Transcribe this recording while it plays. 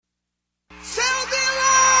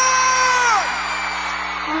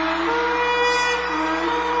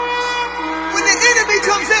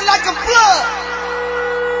flood,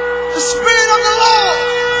 the Spirit of the Lord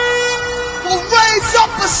will raise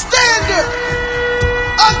up a standard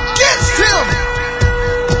against him.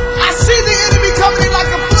 I see the enemy coming in like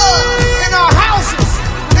a flood in our houses,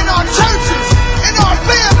 in our churches, in our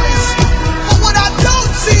families. But what I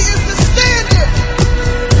don't see is the standard.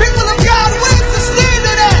 People of God, where's the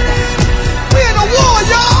standard at? We're in a war,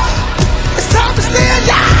 y'all. It's time to stand,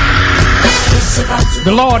 y'all.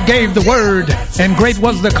 The Lord gave the word, and great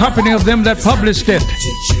was the company of them that published it.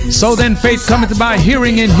 So then faith cometh by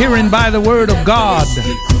hearing, and hearing by the word of God.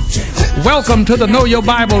 Welcome to the Know Your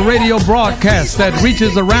Bible radio broadcast that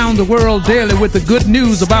reaches around the world daily with the good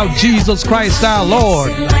news about Jesus Christ our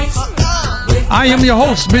Lord. I am your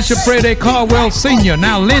host, Bishop Freddie Caldwell Sr.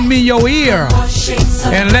 Now lend me your ear,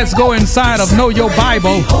 and let's go inside of Know Your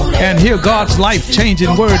Bible and hear God's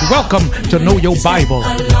life-changing word. Welcome to Know Your Bible.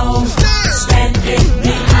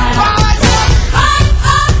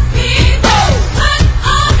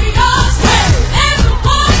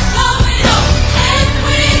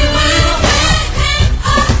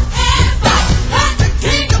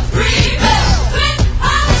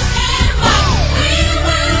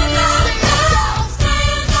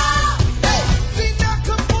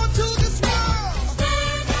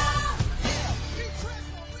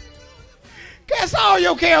 Cast all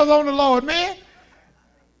your cares on the Lord, man.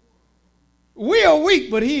 We are weak,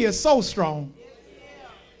 but he is so strong.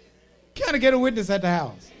 Can I get a witness at the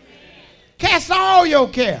house? Cast all your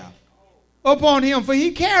care upon him, for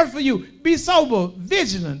he cares for you. Be sober,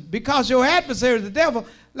 vigilant, because your adversary, the devil,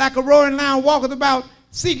 like a roaring lion, walketh about,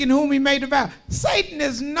 seeking whom he may devour. Satan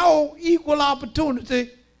is no equal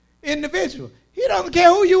opportunity individual. He doesn't care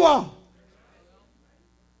who you are.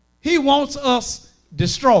 He wants us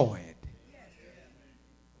destroyed.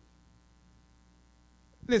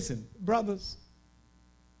 Listen, brothers,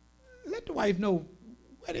 let the wife know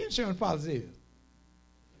what the insurance policy is.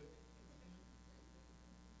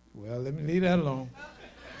 Well, let me leave that alone.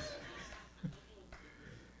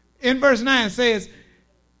 In verse 9 says,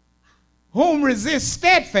 whom resist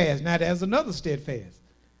steadfast. Now there's another steadfast.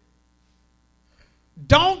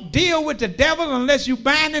 Don't deal with the devil unless you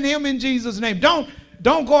binding him in Jesus' name. Don't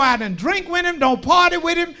go out and drink with him. Don't party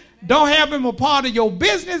with him. Don't have him a part of your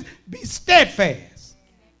business. Be steadfast.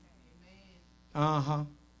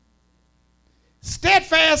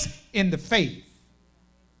 Steadfast in the faith,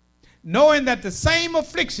 knowing that the same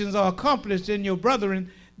afflictions are accomplished in your brethren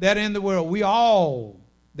that are in the world. We all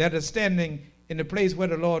that are standing in the place where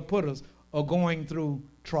the Lord put us are going through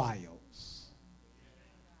trials.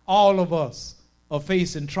 All of us are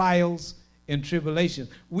facing trials and tribulations.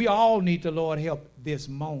 We all need the Lord help this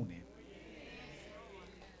morning.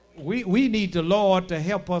 We need the Lord to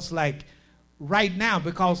help us like right now,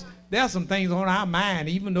 because there are some things on our mind,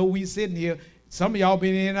 even though we sitting here. Some of y'all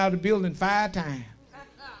been in and out of the building 5 times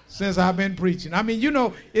since I've been preaching. I mean, you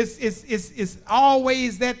know, it's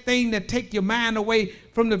always that thing that take your mind away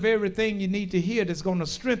from the very thing you need to hear that's going to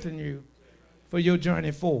strengthen you for your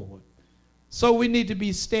journey forward. So we need to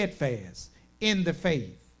be steadfast in the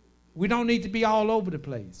faith. We don't need to be all over the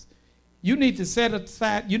place. You need to set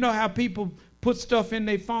aside, you know how people put stuff in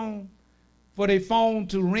their phone for their phone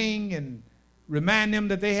to ring and remind them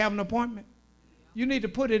that they have an appointment? You need to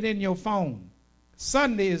put it in your phone.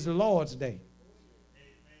 Sunday is the Lord's day.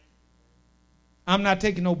 I'm not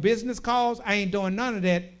taking no business calls. I ain't doing none of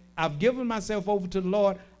that. I've given myself over to the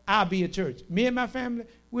Lord. I'll be a church. Me and my family,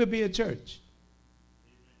 we'll be a church.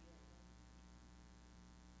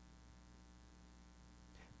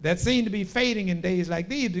 That seems to be fading in days like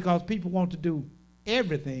these because people want to do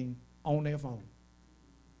everything on their phone.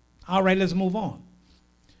 All right, let's move on.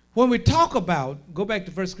 When we talk about, go back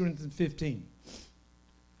to 1 Corinthians 15.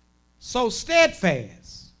 So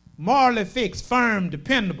steadfast, morally fixed, firm,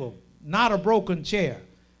 dependable, not a broken chair,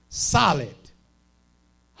 solid,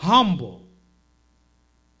 humble,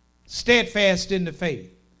 steadfast in the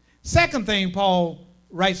faith. Second thing Paul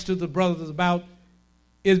writes to the brothers about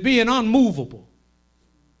is being unmovable.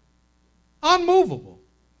 Unmovable.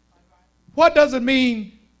 What does it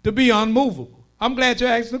mean to be unmovable? I'm glad you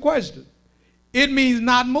asked the question. It means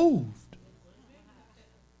not moved.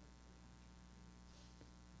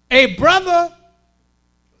 A brother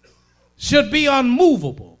should be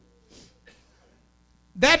unmovable.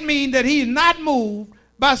 That means that he's not moved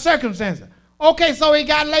by circumstances. Okay, so he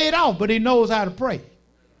got laid off, but he knows how to pray.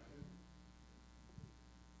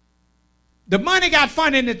 The money got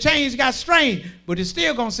funny and the change got strange, but he's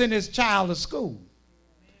still going to send his child to school.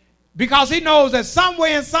 Because he knows that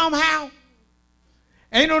somewhere and somehow,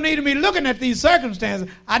 ain't no need of me looking at these circumstances.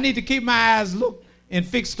 I need to keep my eyes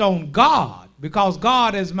fixed on God, because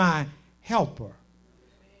God is my helper.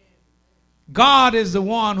 God is the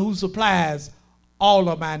one who supplies all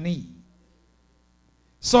of my need.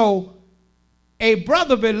 So a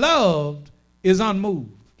brother beloved is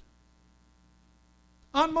unmoved.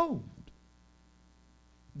 Unmoved.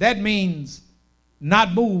 That means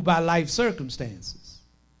not moved by life circumstances.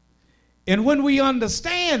 And when we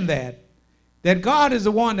understand that God is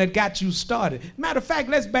the one that got you started. Matter of fact,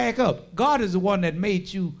 let's back up. God is the one that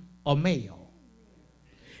made you a male.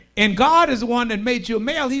 And God is the one that made you a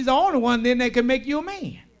male. He's the only one then that can make you a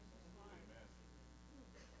man.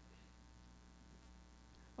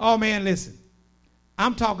 Oh, man, listen.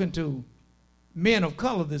 I'm talking to men of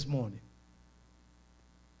color this morning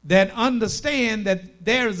that understand that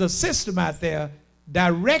there is a system out there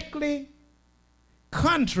directly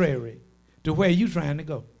contrary to where you're trying to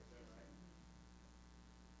go.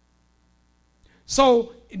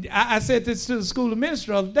 So I said this to the school of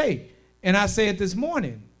ministry the other day, and I said this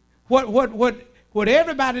morning, what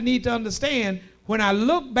everybody needs to understand, when I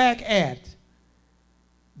look back at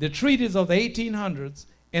the treaties of the 1800s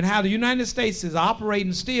and how the United States is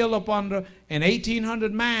operating still up under an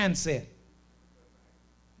 1800 mindset.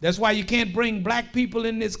 That's why you can't bring black people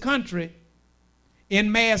in this country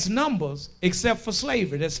in mass numbers except for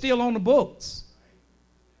slavery. They're still on the books.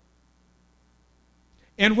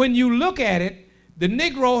 And when you look at it, the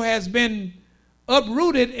Negro has been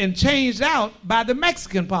uprooted and changed out by the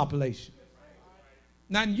Mexican population.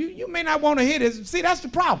 Now, you may not want to hear this. See, that's the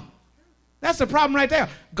problem. That's the problem right there.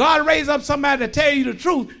 God raised up somebody to tell you the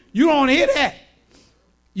truth. You don't hear that.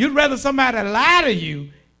 You'd rather somebody lie to you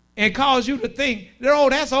and cause you to think, oh,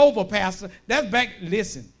 that's over, Pastor. That's back.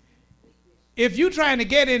 Listen, if you're trying to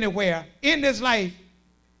get anywhere in this life,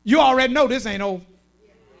 you already know this ain't over.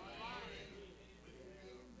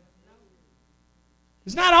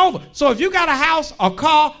 It's not over. So if you got a house, a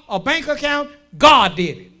car, a bank account, God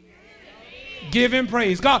did it. Give him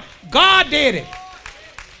praise. God did it.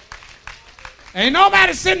 Ain't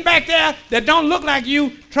nobody sitting back there that don't look like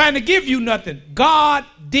you trying to give you nothing. God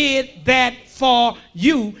did that for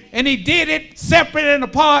you, and he did it separate and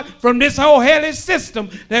apart from this whole hellish system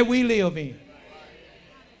that we live in.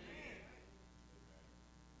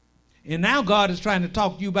 And now God is trying to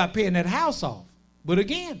talk to you about paying that house off. But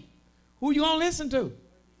again, who you going to listen to?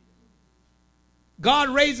 God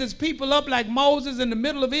raises people up like Moses in the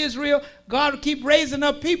middle of Israel. God will keep raising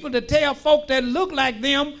up people to tell folk that look like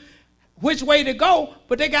them which way to go,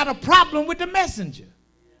 but they got a problem with the messenger.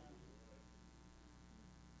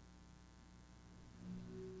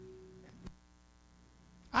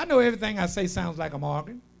 I know everything I say sounds like I'm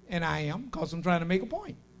arguing, and I am, because I'm trying to make a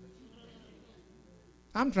point.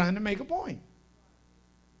 I'm trying to make a point.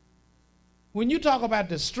 When you talk about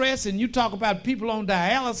the stress and you talk about people on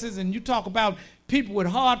dialysis and you talk about people with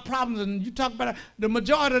heart problems and you talk about the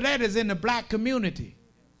majority of that is in the black community.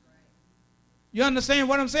 You understand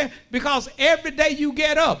what I'm saying? Because every day you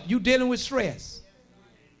get up, you're dealing with stress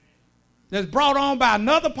that's brought on by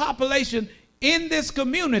another population in this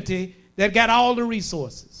community that got all the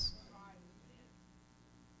resources.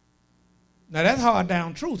 Now that's hard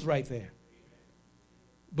down truth right there.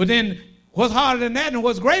 But then what's harder than that and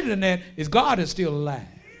what's greater than that is God is still alive.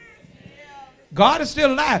 God is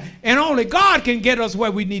still alive. And only God can get us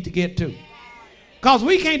where we need to get to. Because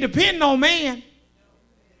we can't depend on man.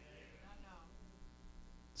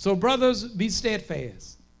 So brothers, be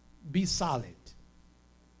steadfast. Be solid.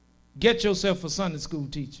 Get yourself a Sunday school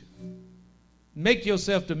teacher. Make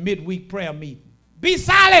yourself the midweek prayer meeting. Be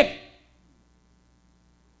solid.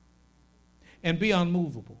 And be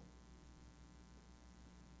unmovable.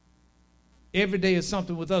 Every day is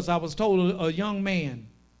something with us. I was told a young man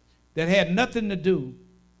that had nothing to do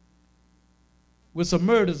with some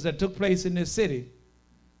murders that took place in this city,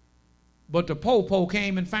 but the po-po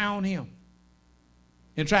came and found him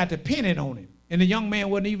and tried to pin it on him. And the young man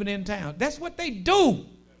wasn't even in town. That's what they do.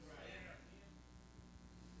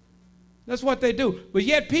 That's what they do. But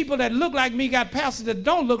yet people that look like me got pastors that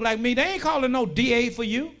don't look like me. They ain't calling no DA for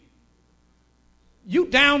you. You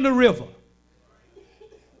down the river.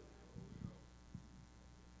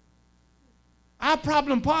 Our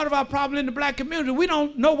problem, part of our problem in the black community, we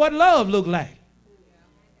don't know what love looks like.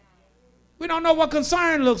 We don't know what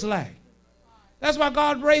concern looks like. That's why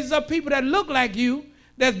God raises up people that look like you,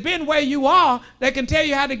 that's been where you are, that can tell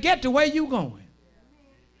you how to get to where you're going.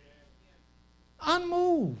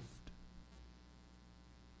 Unmoved.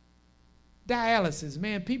 Dialysis,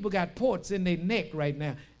 man, people got ports in their neck right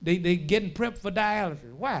now. They getting prepped for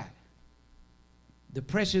dialysis. Why? The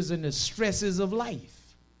pressures and the stresses of life.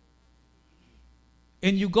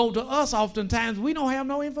 And you go to us, oftentimes we don't have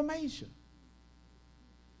no information.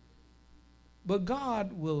 But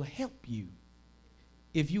God will help you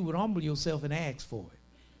if you would humble yourself and ask for it.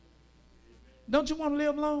 Don't you want to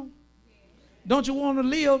live long? Don't you want to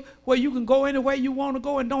live where you can go anywhere you want to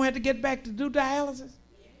go and don't have to get back to do dialysis?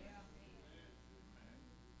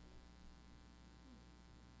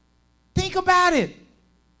 Think about it.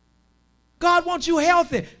 God wants you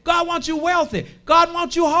healthy. God wants you wealthy. God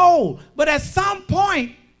wants you whole. But at some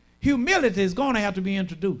point, humility is going to have to be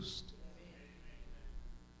introduced.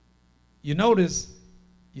 You notice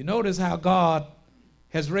how God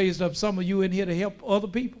has raised up some of you in here to help other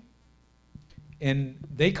people. And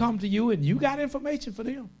they come to you and you got information for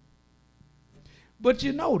them. But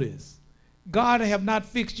you notice, God have not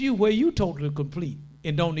fixed you where you totally complete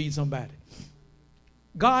and don't need somebody.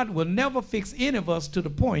 God will never fix any of us to the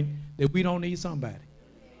point that we don't need somebody.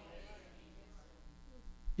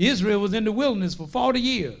 Israel was in the wilderness for 40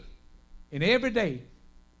 years. And every day,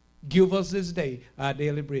 give us this day our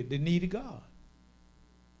daily bread. They needed God.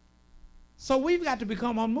 So we've got to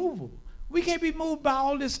become unmovable. We can't be moved by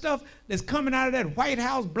all this stuff that's coming out of that White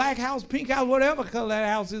House, Black House, Pink House, whatever color that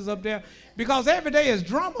house is up there. Because every day is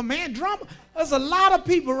drama, man, drama. There's a lot of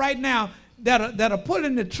people right now that are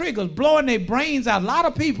pulling the triggers, blowing their brains out. A lot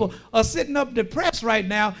of people are sitting up depressed right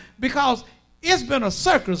now because it's been a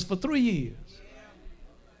circus for 3 years.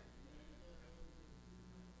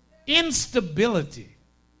 Instability.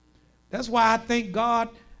 That's why I thank God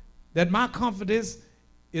that my comfort is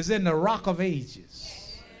in the Rock of Ages.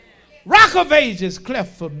 Rock of Ages,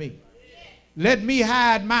 cleft for me. Let me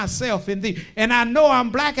hide myself in thee. And I know I'm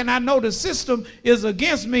black and I know the system is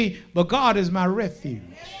against me, but God is my refuge.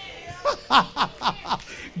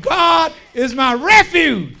 God is my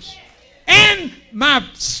refuge and my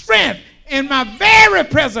strength and my very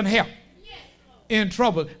present help in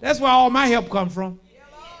trouble. That's where all my help comes from.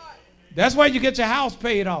 That's where you get your house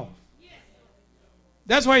paid off.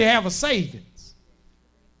 That's where you have a savings.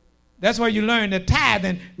 That's where you learn that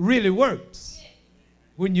tithing really works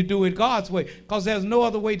when you do it God's way, because there's no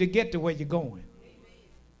other way to get to where you're going.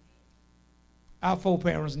 Our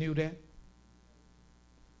foreparents knew that.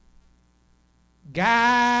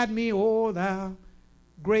 Guide me, O thou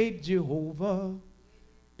great Jehovah,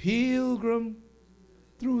 pilgrim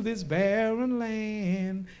through this barren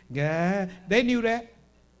land. God. They knew that.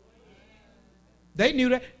 They knew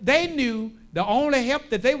that. They knew the only help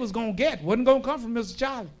that they was going to get wasn't going to come from Mr.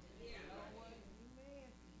 Charlie.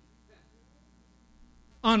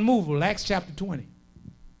 Unmovable, Acts chapter 20.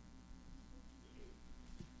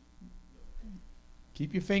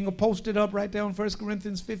 Keep your finger posted up right there on 1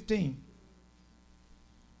 Corinthians 15.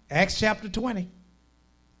 Acts chapter 20.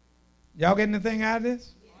 Y'all get anything out of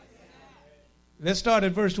this? Let's start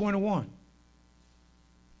at verse 21.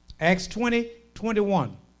 Acts 20,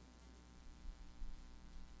 21.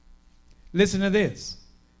 Listen to this.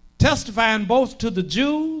 Testifying both to the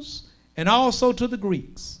Jews and also to the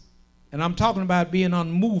Greeks. And I'm talking about being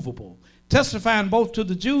unmovable. Testifying both to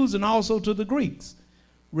the Jews and also to the Greeks.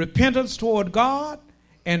 Repentance toward God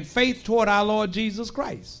and faith toward our Lord Jesus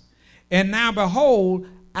Christ. And now behold,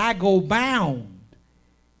 I go bound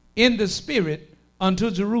in the Spirit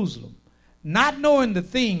unto Jerusalem, not knowing the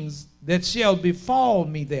things that shall befall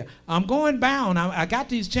me there. I'm going bound. I got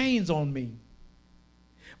these chains on me.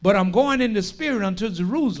 But I'm going in the Spirit unto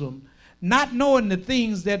Jerusalem, not knowing the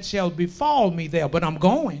things that shall befall me there. But I'm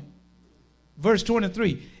going. Verse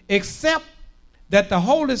 23, except that the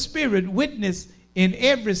Holy Spirit witness in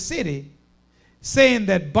every city, saying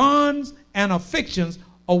that bonds and afflictions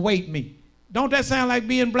await me. Don't that sound like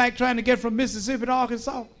being black trying to get from Mississippi to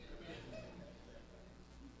Arkansas?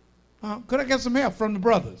 Could I get some help from the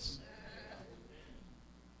brothers?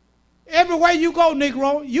 Everywhere you go,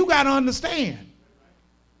 Negro, you got to understand.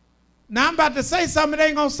 Now, I'm about to say something that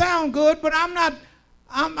ain't going to sound good, but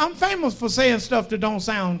I'm famous for saying stuff that don't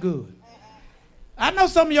sound good. I know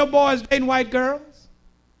some of your boys dating white girls.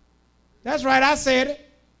 That's right, I said it.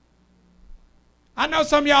 I know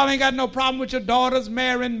some of y'all ain't got no problem with your daughters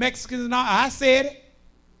marrying Mexicans and all. I said it.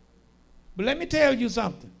 But let me tell you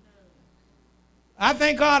something. I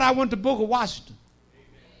thank God I went to Booker, Washington.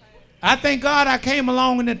 I thank God I came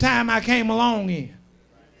along in the time I came along in.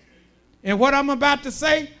 And what I'm about to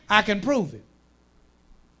say, I can prove it.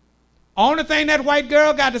 Only thing that white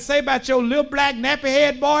girl got to say about your little black nappy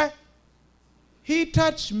head boy, he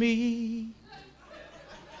touched me.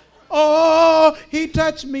 Oh, he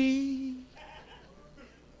touched me.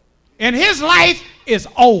 And his life is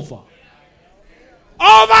over.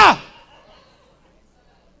 Over.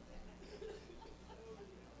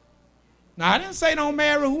 Now, I didn't say don't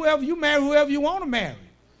marry whoever you want to marry.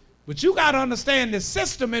 But you got to understand the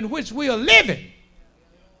system in which we are living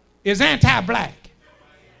is anti-black.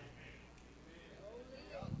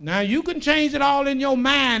 Now, you can change it all in your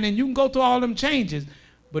mind, and you can go through all them changes.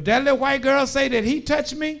 But that little white girl say that he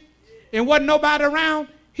touched me and wasn't nobody around,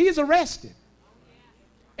 he's arrested.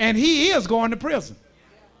 And he is going to prison.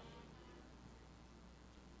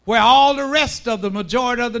 Where all the rest of the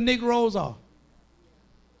majority of the Negroes are.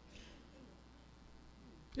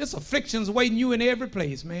 There's afflictions waiting you in every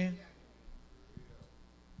place, man.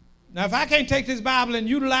 Now, if I can't take this Bible and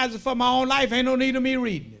utilize it for my own life, ain't no need of me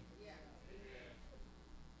reading it.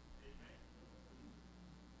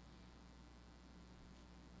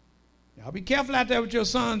 Y'all be careful out there with your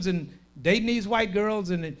sons and dating these white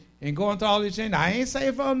girls and going through all these things. I ain't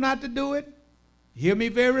saying for them not to do it. Hear me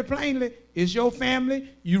very plainly. It's your family.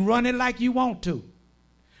 You run it like you want to.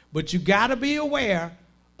 But you got to be aware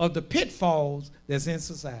of the pitfalls that's in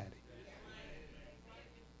society.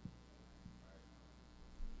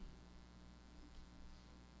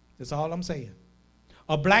 That's all I'm saying.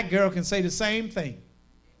 A black girl can say the same thing.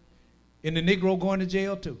 And the Negro going to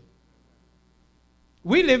jail too.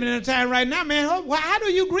 We living in a time right now, man. How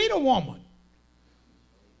do you greet a woman?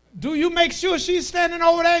 Do you make sure she's standing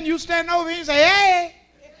over there and you standing over here and say, hey?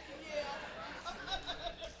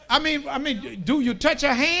 I mean, do you touch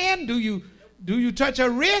her hand? Do you touch her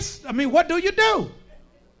wrist? I mean, what do you do?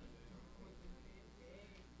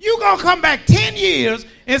 You gonna come back 10 years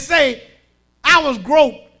and say, I was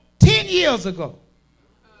groped 10 years ago.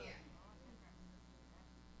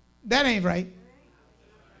 That ain't right.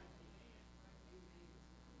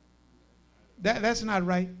 That's not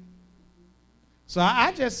right. So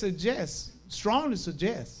I just strongly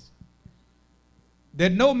suggest,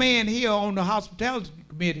 that no man here on the hospitality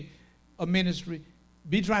committee of ministry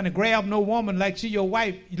be trying to grab no woman like she your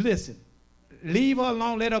wife. Listen, leave her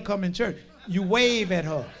alone, let her come in church. You wave at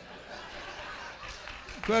her.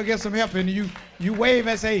 Go get some help, and you wave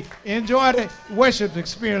and say, enjoy the worship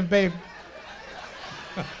experience, baby.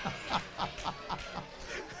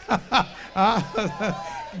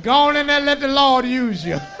 Go on in there and let the Lord use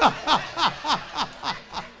you.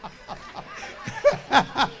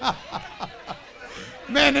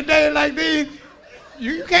 Man, a day like these,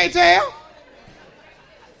 you can't tell.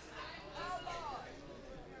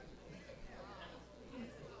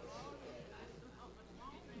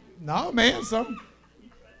 No, man,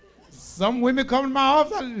 some women come to my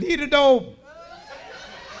office, I leave the door open.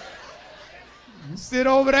 You sit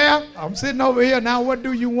over there, I'm sitting over here, now what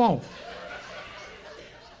do you want?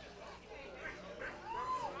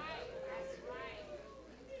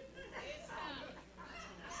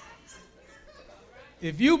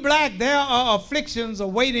 If you black, there are afflictions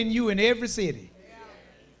awaiting you in every city.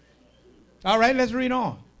 All right, let's read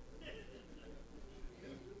on.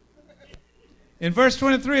 In verse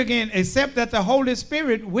 23 again, except that the Holy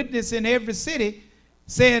Spirit witness in every city,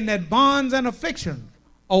 saying that bonds and affliction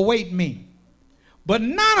await me. But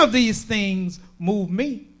none of these things move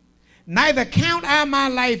me. Neither count I my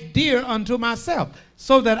life dear unto myself,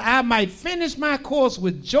 so that I might finish my course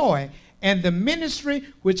with joy and the ministry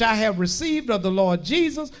which I have received of the Lord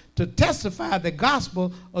Jesus to testify the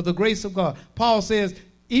gospel of the grace of God. Paul says,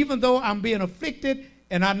 even though I'm being afflicted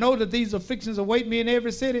and I know that these afflictions await me in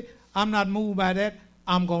every city, I'm not moved by that.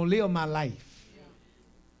 I'm going to live my life.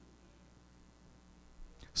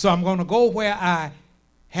 So I'm going to go where I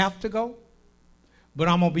have to go, but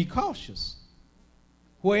I'm going to be cautious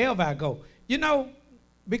wherever I go. You know,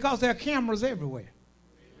 because there are cameras everywhere.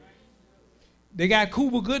 They got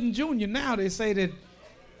Cuba Gooding Jr. now. They say that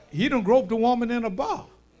he done groped a woman in a bar.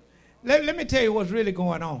 Let me tell you what's really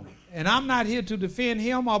going on. And I'm not here to defend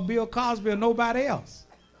him or Bill Cosby or nobody else.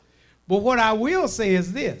 But what I will say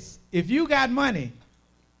is this. If you got money,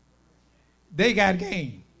 they got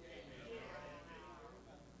game.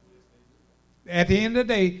 At the end of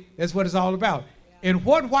the day, that's what it's all about. And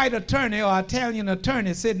what white attorney or Italian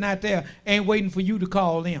attorney sitting out there ain't waiting for you to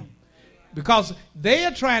call them? Because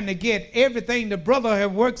they're trying to get everything the brother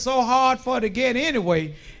have worked so hard for to get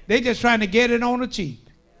anyway. They're just trying to get it on the cheap.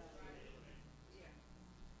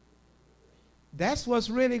 That's what's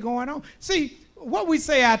really going on. See, what we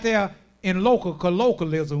say out there in local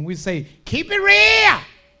colloquialism, we say, keep it real.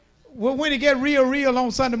 Well, when it get real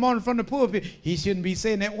on Sunday morning from the pulpit, he shouldn't be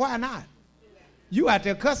saying that. Why not? You out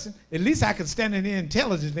there cussing. At least I can stand in here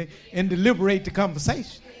intelligently and deliberate the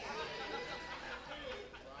conversation.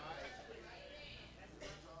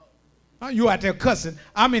 You out there cussing.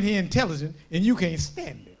 I'm in here intelligent, and you can't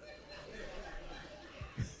stand it.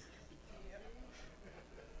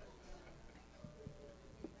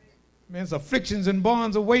 Man's afflictions and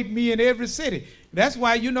bonds await me in every city. That's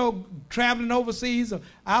why, traveling overseas, I've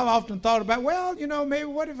often thought about, well, maybe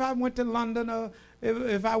what if I went to London or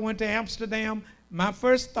if I went to Amsterdam? my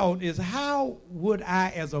first thought is, how would I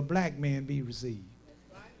as a black man be received?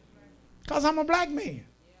 Because I'm a black man.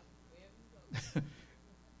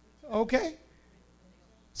 Okay?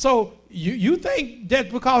 So you think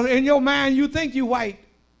that because in your mind you think you white,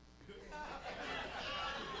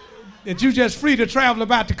 that you just free to travel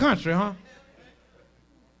about the country, huh?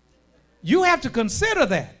 You have to consider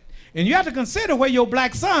that. And you have to consider where your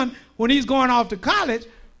black son, when he's going off to college,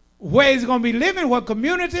 where he's going to be living, what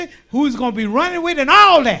community, who he's going to be running with, and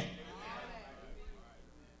all that.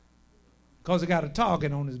 Because he got a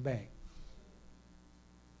target on his back.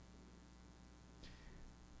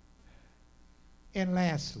 And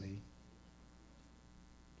lastly,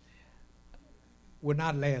 well,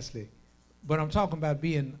 not lastly, but I'm talking about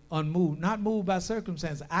being unmoved, not moved by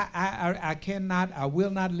circumstances. I cannot, I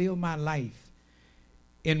will not live my life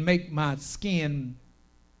and make my skin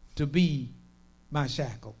to be my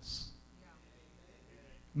shackles.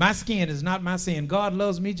 My skin is not my sin. God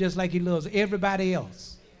loves me just like he loves everybody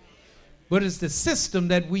else. But it's the system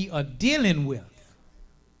that we are dealing with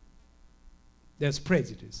that's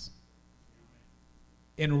prejudice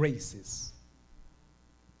and racist.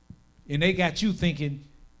 And they got you thinking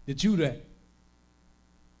that you the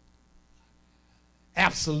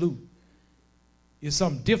absolute. Is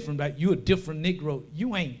something different, like you a different Negro.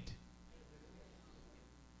 You ain't.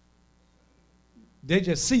 They're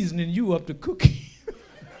just seasoning you up to cooking.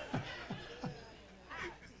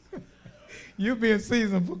 You're being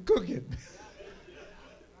seasoned for cooking.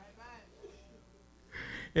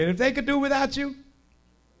 And if they could do without you,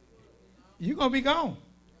 you're going to be gone.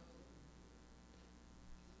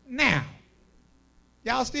 Now,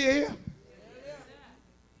 y'all still here?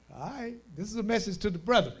 All right, this is a message to the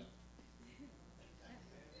brethren.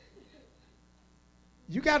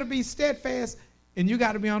 You got to be steadfast and you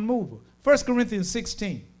got to be unmovable. 1 Corinthians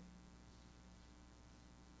 16.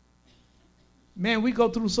 Man, we go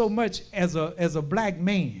through so much as a black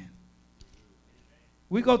man.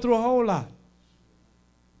 We go through a whole lot.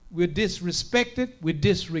 We're disrespected, we're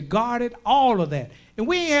disregarded, all of that. And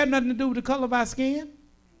we ain't had nothing to do with the color of our skin.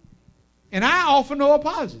 And I offer no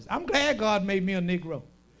apologies. I'm glad God made me a Negro.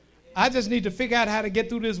 I just need to figure out how to get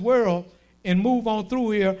through this world and move on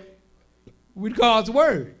through here with God's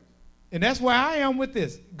word. And that's where I am with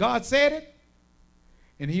this. God said it,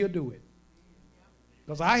 and he'll do it.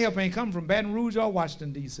 Because our help ain't come from Baton Rouge or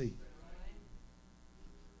Washington, D.C.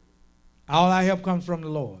 All our help comes from the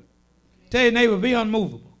Lord. Tell your neighbor, be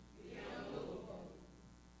unmovable.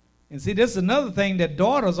 And see, this is another thing that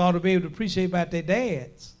daughters ought to be able to appreciate about their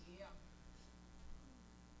dads.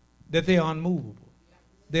 That they're unmovable.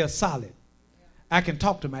 They're solid. I can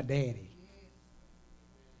talk to my daddy.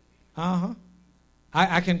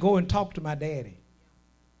 I can go and talk to my daddy.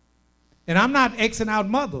 And I'm not Xing out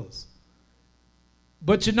mothers.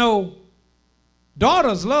 But you know,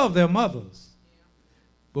 daughters love their mothers.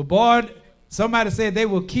 But boy, somebody said they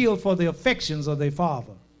were killed for the affections of their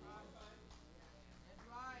father.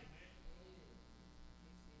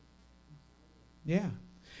 Yeah.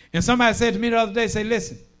 And somebody said to me the other day, say,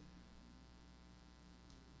 listen,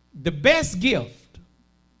 the best gift,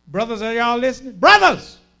 brothers, are y'all listening?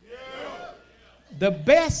 Brothers! Yeah. The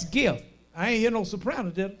best gift, I ain't hear no soprano,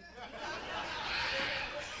 did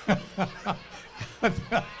I?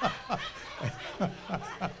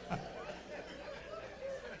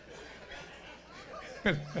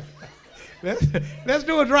 Let's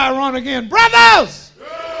do a dry run again. Brothers!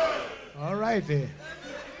 Yeah. All right then.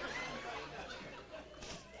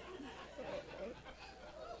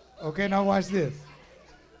 Okay, now watch this.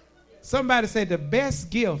 Somebody said the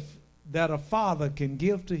best gift that a father can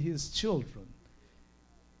give to his children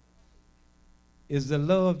is the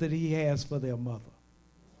love that he has for their mother.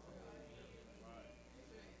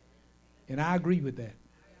 And I agree with that.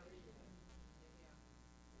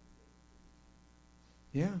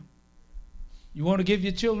 Yeah. You want to give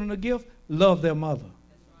your children a gift? Love their mother.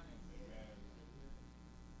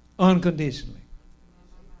 Unconditionally.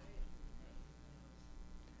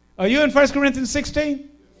 Are you in 1 Corinthians 16?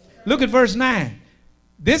 Look at verse 9.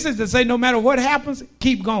 This is to say no matter what happens,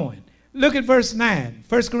 keep going. Look at verse 9,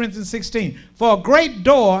 1 Corinthians 16. For a great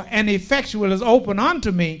door and effectual is open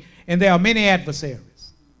unto me, and there are many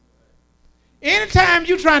adversaries. Anytime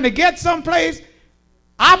you're trying to get someplace,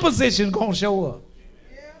 opposition's going to show up.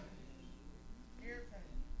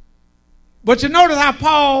 But you notice how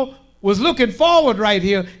Paul was looking forward right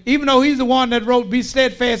here, even though he's the one that wrote, be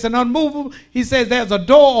steadfast and unmovable. He says there's a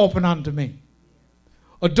door open unto me.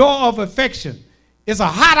 A door of affection. It's a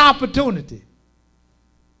hot opportunity.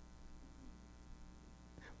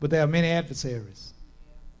 But there are many adversaries.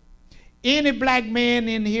 Any black man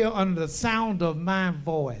in here under the sound of my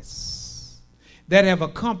voice that have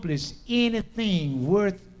accomplished anything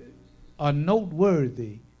worth or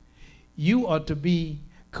noteworthy, you are to be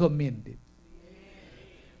commended.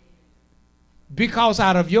 Because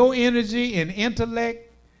out of your energy and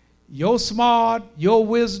intellect, your smart, your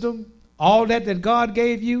wisdom, all that God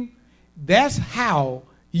gave you, that's how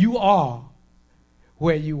you are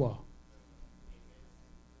where you are.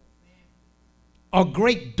 A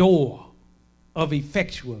great door of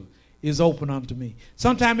effectual is open unto me.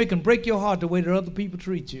 Sometimes it can break your heart the way that other people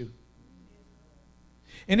treat you.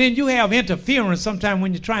 And then you have interference sometimes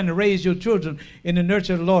when you're trying to raise your children in the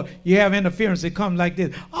nurture of the Lord. You have interference that comes like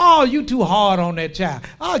this. Oh, you too hard on that child.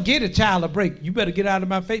 Oh, get a child a break. You better get out of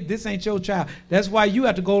my face. This ain't your child. That's why you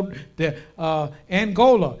have to go to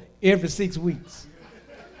Angola every 6 weeks.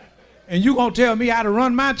 And you going to tell me how to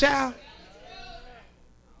run my child?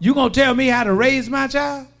 You going to tell me how to raise my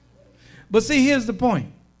child? But see, here's the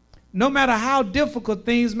point. No matter how difficult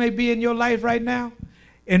things may be in your life right now,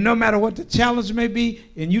 and no matter what the challenge may be,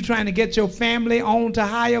 and you trying to get your family on to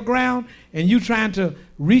higher ground, and you trying to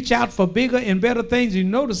reach out for bigger and better things, you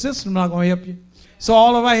know the system's not going to help you. So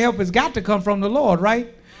all of our help has got to come from the Lord,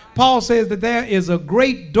 right? Paul says that there is a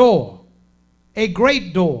great door, and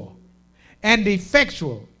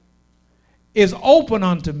effectual is open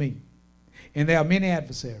unto me, and there are many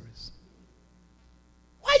adversaries.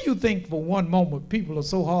 Why do you think for one moment people are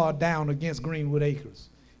so hard down against Greenwood Acres?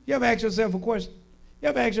 You ever ask yourself a question? You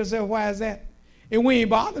ever ask yourself, why is that? And we ain't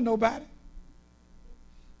bothering nobody.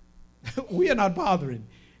 We are not bothering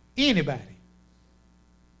anybody.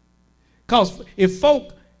 Because if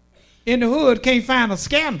folk in the hood can't find a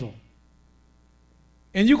scandal,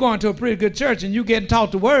 and you going to a pretty good church and you getting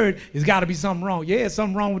taught the word, there's got to be something wrong. Yeah, there's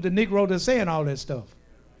something wrong with the Negro that's saying all that stuff.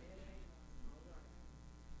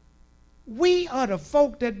 We are the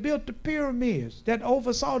folk that built the pyramids, that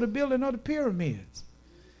oversaw the building of the pyramids.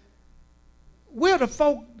 We're the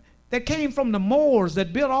folk that came from the Moors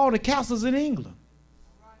that built all the castles in England.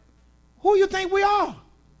 Who you think we are?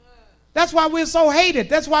 That's why we're so hated.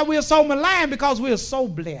 That's why we're so maligned, because we're so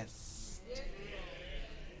blessed.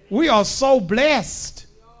 We are so blessed.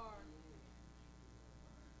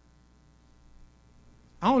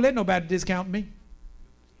 I don't let nobody discount me.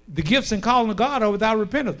 The gifts and calling of God are without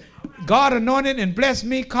repentance. God anointed and blessed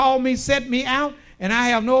me, called me, set me out, and I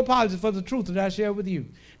have no apology for the truth that I share with you.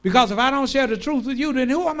 Because if I don't share the truth with you, then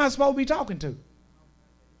who am I supposed to be talking to?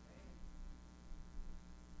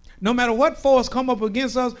 No matter what force come up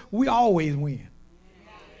against us, we always win.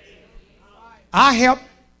 Our help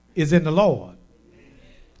is in the Lord.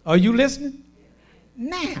 Are you listening?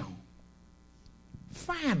 Now,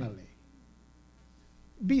 finally,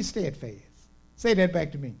 be steadfast. Say that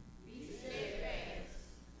back to me. Be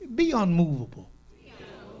steadfast. Be unmovable. Be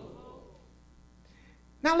unmovable.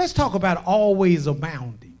 Now let's talk about always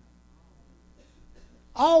abounding.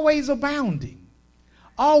 Always abounding.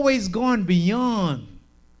 Always going beyond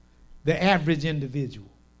the average individual.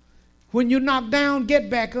 When you're knocked down, get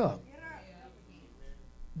back up.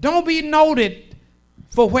 Don't be noted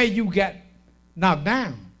for where you got knocked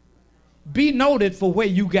down. Be noted for where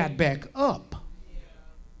you got back up.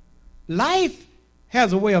 Life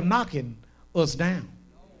has a way of knocking us down.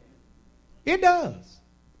 It does.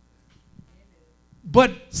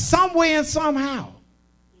 But some way and somehow,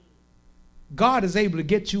 God is able to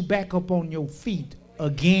get you back up on your feet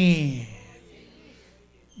again.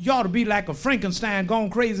 You ought to be like a Frankenstein going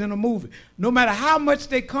crazy in a movie. No matter how much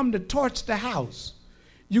they come to torch the house,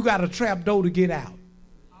 you got a trap door to get out.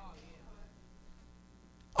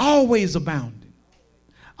 Always abounding.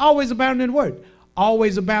 Always abounding in the word.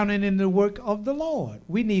 Always abounding in the work of the Lord.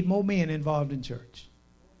 We need more men involved in church.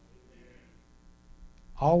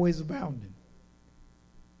 Always abounding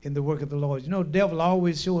in the work of the Lord. You know, the devil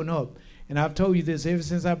always showing up. And I've told you this ever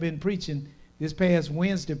since I've been preaching. This past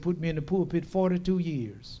Wednesday put me in the pulpit 42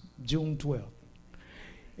 years, June 12th.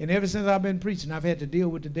 And ever since I've been preaching, I've had to deal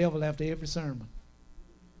with the devil after every sermon.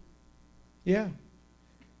 Yeah.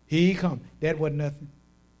 Here he come. That wasn't nothing.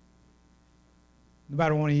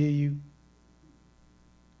 Nobody want to hear you.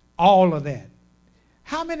 All of that.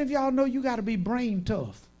 How many of y'all know you got to be brain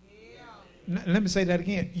tough? Yeah. Let me say that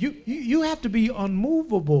again. You have to be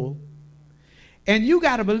unmovable. And you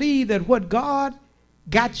got to believe that what God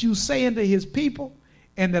got you saying to his people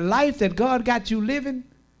and the life that God got you living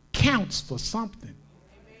counts for something.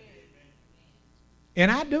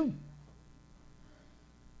 And I do.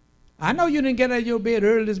 I know you didn't get out of your bed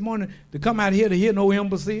early this morning to come out here to hear no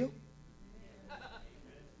imbecile.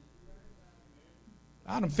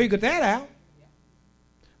 I done figured that out.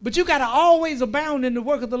 But you got to always abound in the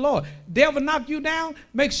work of the Lord. Devil knock you down,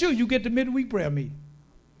 make sure you get the midweek prayer meeting.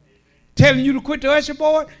 telling you to quit the usher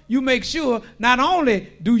board, you make sure not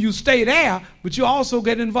only do you stay there, but you also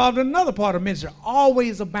get involved in another part of ministry,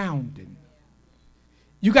 always abounding.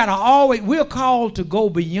 You got to always, we're called to go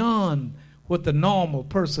beyond what the normal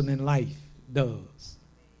person in life does.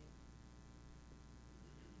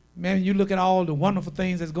 Man, you look at all the wonderful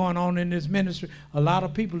things that's going on in this ministry. A lot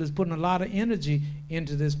of people is putting a lot of energy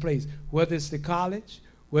into this place, whether it's the college,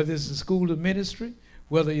 whether it's the school of ministry,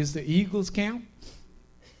 whether it's the Eagles camp.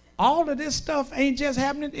 All of this stuff ain't just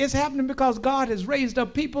happening. It's happening because God has raised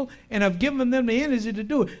up people and have given them the energy to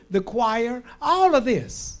do it. The choir, all of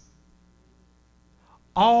this.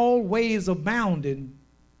 Always abounding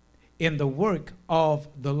in the work of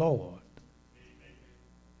the Lord.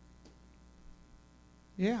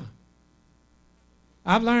 Yeah.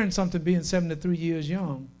 I've learned something being 73 years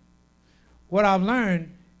young. What I've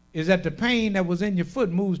learned is that the pain that was in your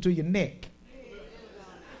foot moves to your neck.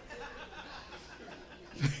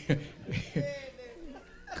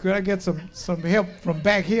 Could I get some help from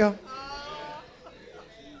back here?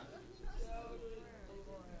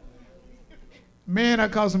 Man, I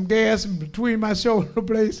caught some gas in between my shoulder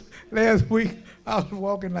blades last week. I was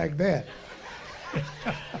walking like that.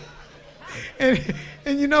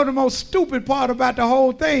 And you know the most stupid part about the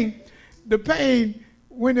whole thing, the pain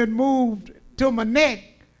when it moved to my neck,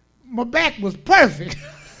 my back was perfect.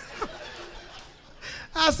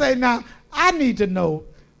 I say, now, I need to know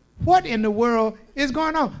what in the world is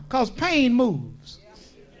going on, because pain moves.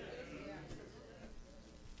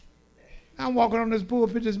 I'm walking on this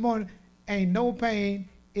pulpit this morning, ain't no pain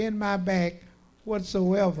in my back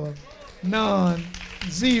whatsoever. None,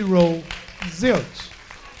 zero, zilch.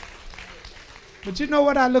 But you know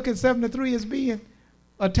what I look at 73 as being?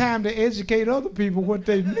 A time to educate other people what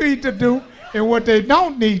they need to do and what they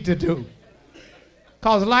don't need to do.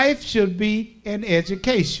 Because life should be an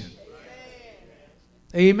education.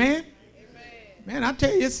 Amen? Man, I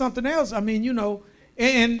tell you, it's something else. I mean, you know,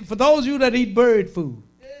 and for those of you that eat bird food,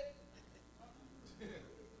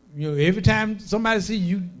 you know, every time somebody see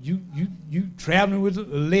you traveling with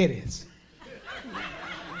lettuce,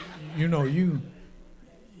 you know, you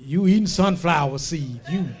eating sunflower seed.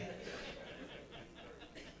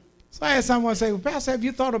 So I had someone say, well, Pastor, have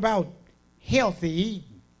you thought about healthy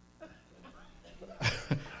eating?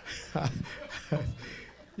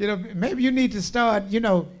 You know, maybe you need to start, you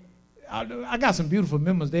know, I got some beautiful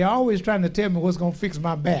members. They're always trying to tell me what's going to fix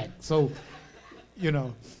my back. So, you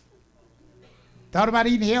know, thought about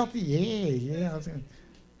eating healthy? Yeah.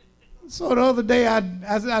 So the other day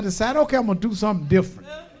I decided, okay, I'm going to do something different.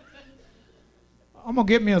 I'm going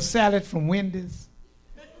to get me a salad from Wendy's,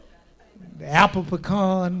 the apple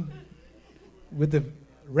pecan with the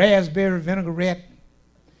raspberry vinaigrette,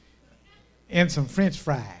 and some French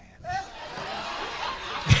fries.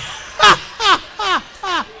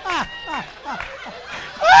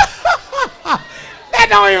 That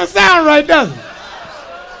don't even sound right, does it?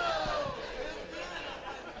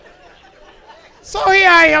 So here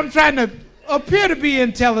I am trying to appear to be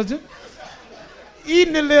intelligent,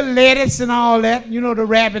 eating a little lettuce and all that, you know, the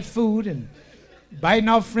rabbit food, and biting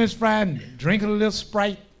off French fry and drinking a little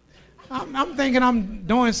Sprite. I'm thinking I'm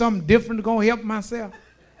doing something different to go help myself.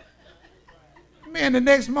 Man, the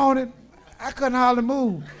next morning, I couldn't hardly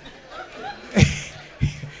move.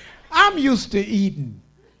 I'm used to eating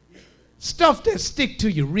stuff that stick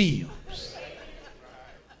to your ribs,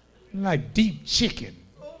 like deep chicken,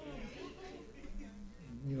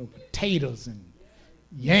 you know, potatoes and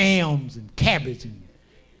yams and cabbage and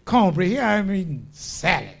cornbread. Here I'm eating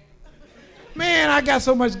salad. Man, I got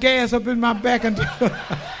so much gas up in my back until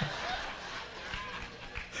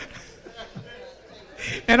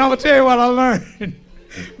and I'm going to tell you what I learned.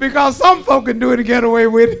 Because some folk can do it and get away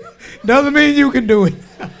with it, doesn't mean you can do it.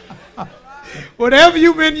 Whatever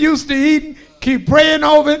you've been used to eating, keep praying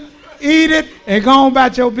over it, eat it, and go on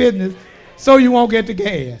about your business so you won't get the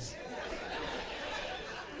gas.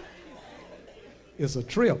 It's a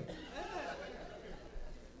trip.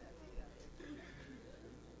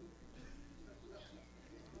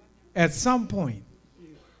 At some point,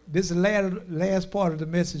 this is the last part of the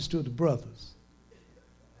message to the brothers.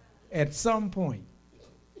 At some point,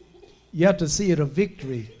 you have to see it a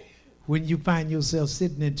victory when you find yourself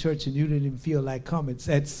sitting in church and you didn't even feel like coming.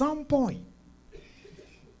 At some point,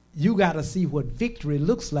 you got to see what victory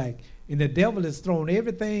looks like. And the devil has thrown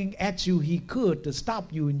everything at you he could to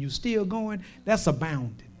stop you, and you still going. That's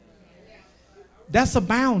abounding. That's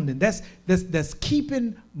abounding. That's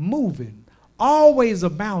keeping moving. Always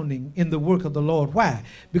abounding in the work of the Lord. Why?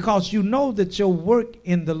 Because you know that your work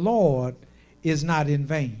in the Lord is not in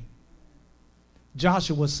vain.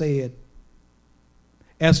 Joshua said,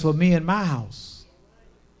 as for me and my house,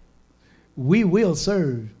 we will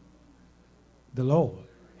serve the Lord.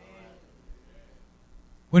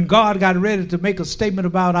 When God got ready to make a statement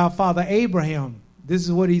about our father Abraham, this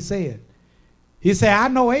is what he said. He said, I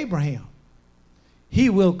know Abraham. He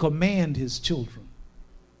will command his children.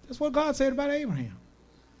 That's what God said about Abraham.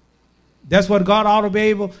 That's what God ought to be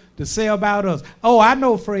able to say about us. Oh, I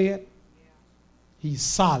know Fred. He's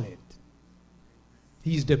solid.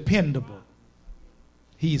 He's dependable.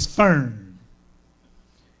 He's firm.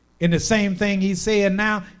 And the same thing he said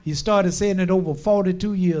now, he started saying it over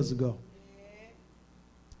 42 years ago.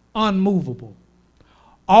 Unmovable.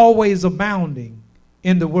 Always abounding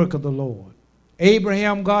in the work of the Lord.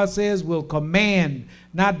 Abraham, God says, will command,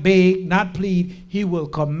 not beg, not plead. He will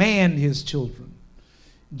command his children.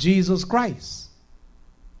 Jesus Christ.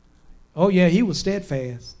 Oh, yeah, he was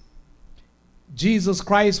steadfast. Jesus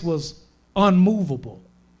Christ was unmovable.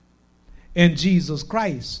 And Jesus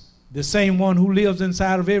Christ, the same one who lives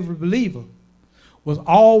inside of every believer, was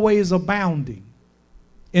always abounding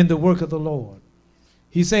in the work of the Lord.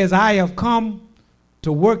 He says, I have come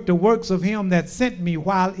to work the works of him that sent me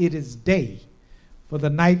while it is day, for the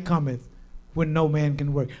night cometh when no man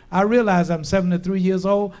can work. I realize I'm 73 years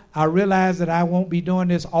old. I realize that I won't be doing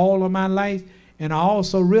this all of my life. And I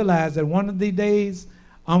also realize that one of these days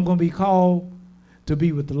I'm going to be called to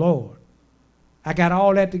be with the Lord. I got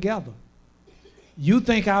all that together. You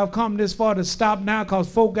think I've come this far to stop now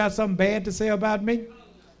because folk got something bad to say about me?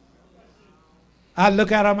 I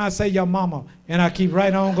look at them, I say, your mama, and I keep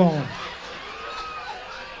right on going.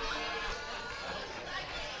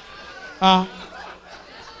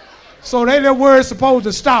 So they the words supposed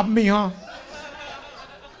to stop me, huh?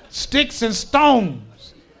 Sticks and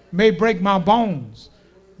stones may break my bones,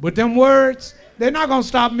 but them words, they're not going to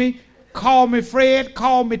stop me. Call me Fred,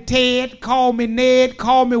 call me Ted, call me Ned,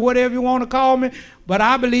 call me whatever you want to call me. But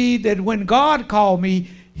I believe that when God called me,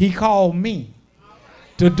 he called me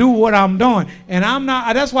to do what I'm doing. And I'm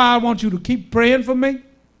not, that's why I want you to keep praying for me.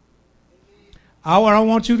 I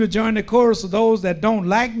want you to join the chorus of those that don't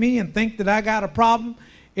like me and think that I got a problem.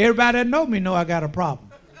 Everybody that know me know I got a problem.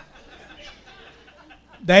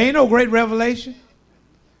 There ain't no great revelation.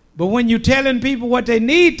 But when you're telling people what they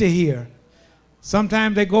need to hear,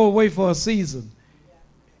 sometimes they go away for a season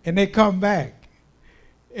and they come back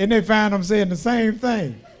and they find them saying the same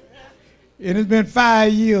thing. And it's been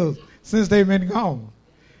 5 years since they've been gone.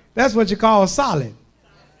 That's what you call solid.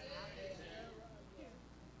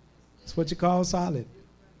 That's what you call solid.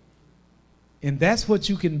 And that's what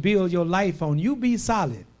you can build your life on. You be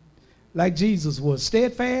solid like Jesus was.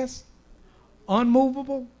 Steadfast,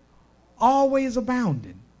 unmovable, always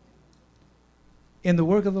abounding in the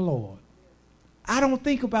work of the Lord. I don't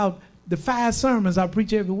think about the 5 sermons I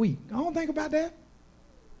preach every week. I don't think about that.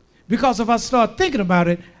 Because if I start thinking about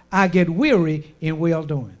it, I get weary in well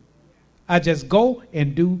doing. I just go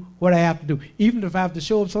and do what I have to do. Even if I have to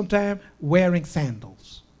show up sometime wearing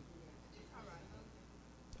sandals.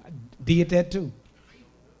 I did that too.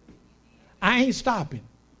 I ain't stopping.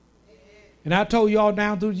 And I told y'all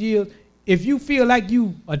down through the years, if you feel like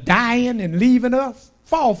you are dying and leaving us,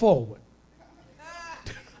 fall forward.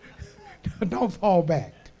 Don't fall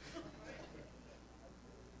back.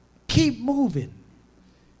 Keep moving.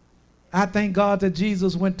 I thank God that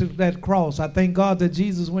Jesus went to that cross. I thank God that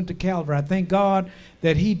Jesus went to Calvary. I thank God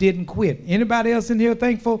that he didn't quit. Anybody else in here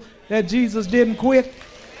thankful that Jesus didn't quit?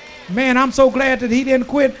 Man, I'm so glad that he didn't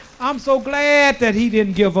quit. I'm so glad that he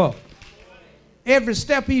didn't give up. Every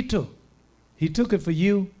step he took it for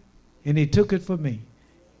you, and he took it for me.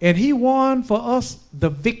 And he won for us the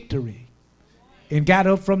victory and got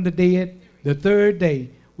up from the dead the 3rd day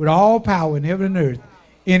with all power in heaven and earth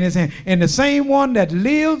in his hand. And the same one that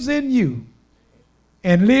lives in you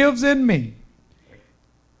and lives in me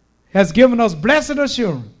has given us blessed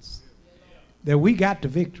assurance that we got the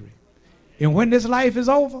victory. And when this life is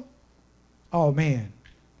over, oh man,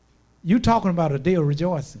 you talking about a day of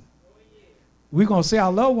rejoicing. We're going to see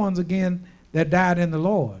our loved ones again that died in the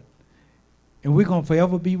Lord. And we're going to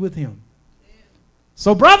forever be with him.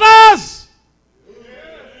 So brothers,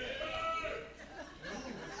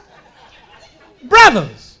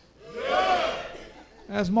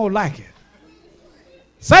 that's more like it.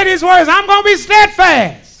 Say these words. I'm going to be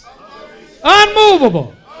steadfast,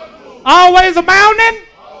 unmovable, always abounding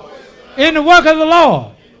in the work of the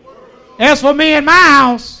Lord. As for me and my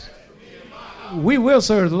house, we will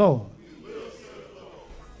serve the Lord.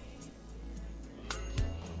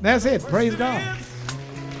 That's it. Praise God.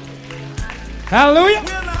 Hallelujah.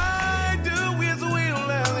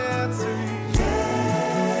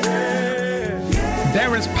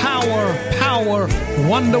 There is power,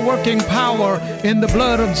 wonder-working power in the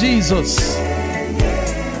blood of Jesus.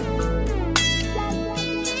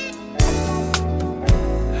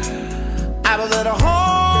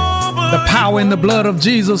 power in the blood of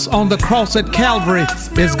Jesus on the cross at Calvary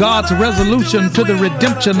is God's resolution to the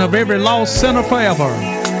redemption of every lost sinner forever.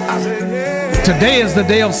 Today is the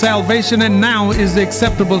day of salvation, and now is the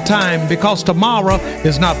acceptable time, because tomorrow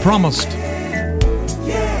is not promised.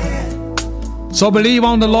 So believe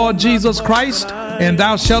on the Lord Jesus Christ, and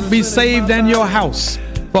thou shalt be saved and your house.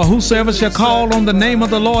 For whosoever shall call on the name of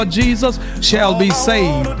the Lord Jesus shall be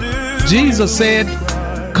saved. Jesus said,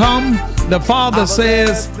 come. The Father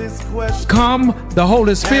says, come. The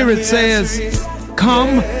Holy Spirit says,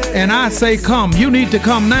 come. And I say, come. You need to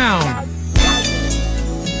come now.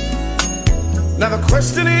 Now the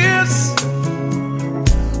question is,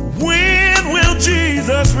 when will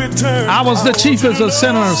Jesus return? I was the chiefest of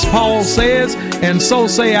sinners, Paul says, and so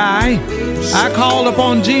say I. I called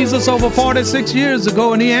upon Jesus over 46 years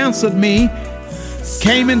ago, and he answered me,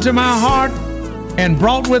 came into my heart, and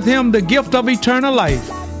brought with him the gift of eternal life.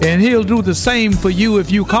 And he'll do the same for you if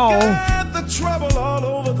you call. Got the trouble all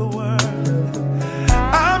over the world.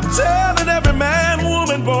 I'm telling every man,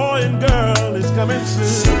 woman, boy, and girl is coming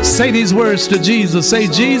soon. Say these words to Jesus. Say,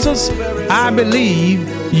 Jesus, I believe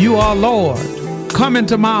you are Lord. Come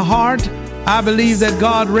into my heart. I believe that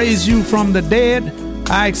God raised you from the dead.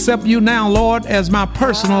 I accept you now, Lord, as my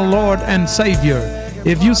personal Lord and Savior.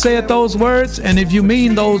 If you said those words, and if you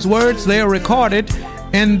mean those words, they are recorded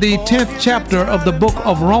in the 10th chapter of the book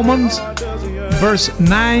of Romans, verse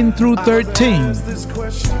 9 through 13.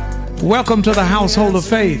 Welcome to the household of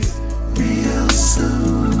faith.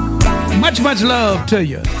 Much, much love to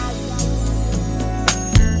you.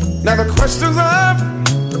 Now the questions are,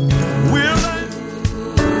 will I?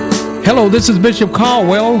 Hello, this is Bishop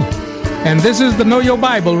Caldwell, and this is the Know Your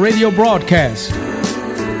Bible radio broadcast.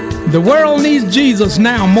 The world needs Jesus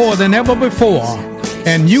now more than ever before,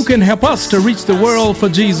 and you can help us to reach the world for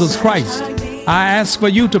Jesus Christ. I ask for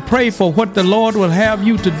you to pray for what the Lord will have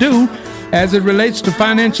you to do as it relates to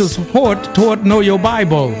financial support toward Know Your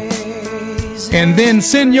Bible. And then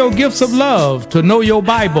send your gifts of love to Know Your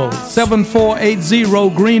Bible,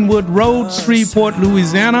 7480 Greenwood Road, Shreveport,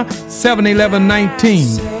 Louisiana,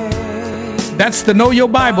 71119. That's the Know Your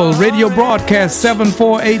Bible radio broadcast,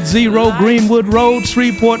 7480 Greenwood Road,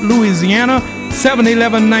 Shreveport, Louisiana,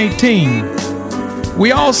 71119.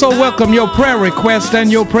 We also welcome your prayer requests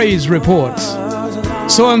and your praise reports.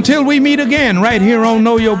 So until we meet again right here on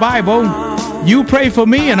Know Your Bible, you pray for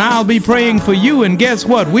me and I'll be praying for you, and guess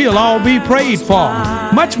what? We'll all be prayed for.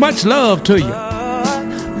 Much, much love to you.